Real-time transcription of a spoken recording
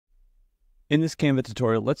In this Canva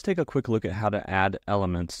tutorial, let's take a quick look at how to add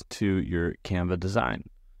elements to your Canva design.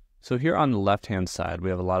 So here on the left-hand side, we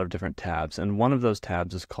have a lot of different tabs, and one of those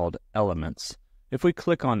tabs is called Elements. If we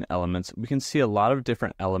click on Elements, we can see a lot of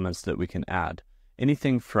different elements that we can add.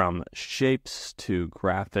 Anything from shapes to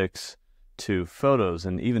graphics to photos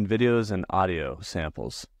and even videos and audio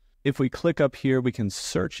samples. If we click up here, we can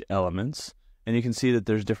search elements, and you can see that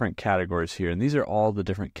there's different categories here, and these are all the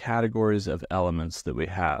different categories of elements that we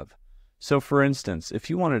have. So for instance,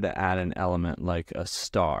 if you wanted to add an element like a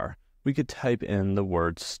star, we could type in the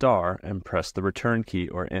word star and press the return key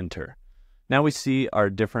or enter. Now we see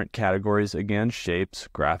our different categories again, shapes,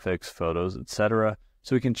 graphics, photos, etc.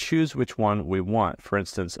 So we can choose which one we want. For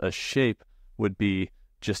instance, a shape would be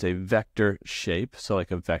just a vector shape, so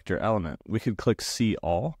like a vector element. We could click see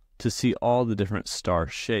all to see all the different star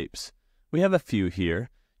shapes. We have a few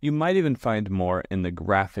here. You might even find more in the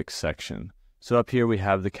graphics section. So up here we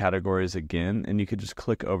have the categories again, and you could just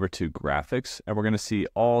click over to graphics, and we're going to see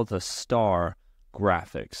all the star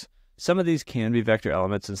graphics. Some of these can be vector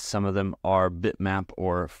elements, and some of them are bitmap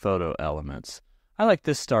or photo elements. I like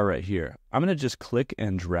this star right here. I'm going to just click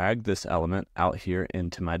and drag this element out here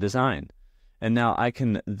into my design. And now I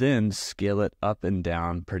can then scale it up and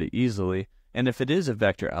down pretty easily. And if it is a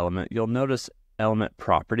vector element, you'll notice element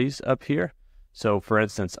properties up here. So for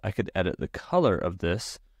instance, I could edit the color of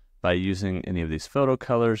this by using any of these photo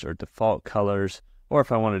colors or default colors, or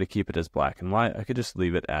if I wanted to keep it as black and white, I could just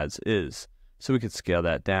leave it as is. So we could scale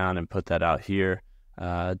that down and put that out here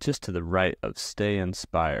just to the right of stay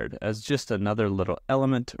inspired as just another little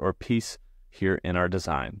element or piece here in our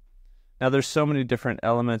design. Now there's so many different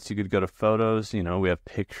elements. You could go to photos, we have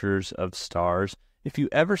pictures of stars. If you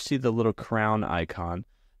ever see the little crown icon,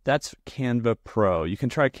 that's Canva Pro. You can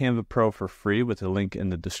try Canva Pro for free with a link in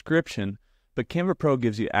the description. But Canva Pro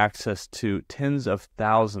gives you access to tens of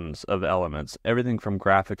thousands of elements, everything from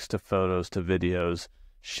graphics to photos to videos,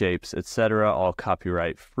 shapes, etc., all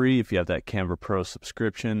copyright free if you have that Canva Pro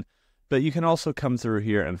subscription. But you can also come through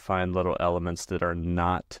here and find little elements that are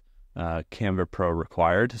not Canva Pro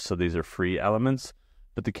required. So these are free elements,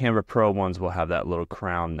 but the Canva Pro ones will have that little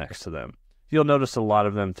crown next to them. You'll notice a lot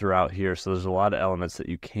of them throughout here, so there's a lot of elements that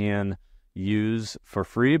you can use for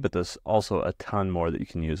free, but there's also a ton more that you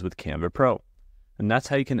can use with Canva Pro. And that's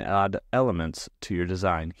how you can add elements to your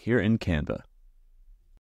design here in Canva.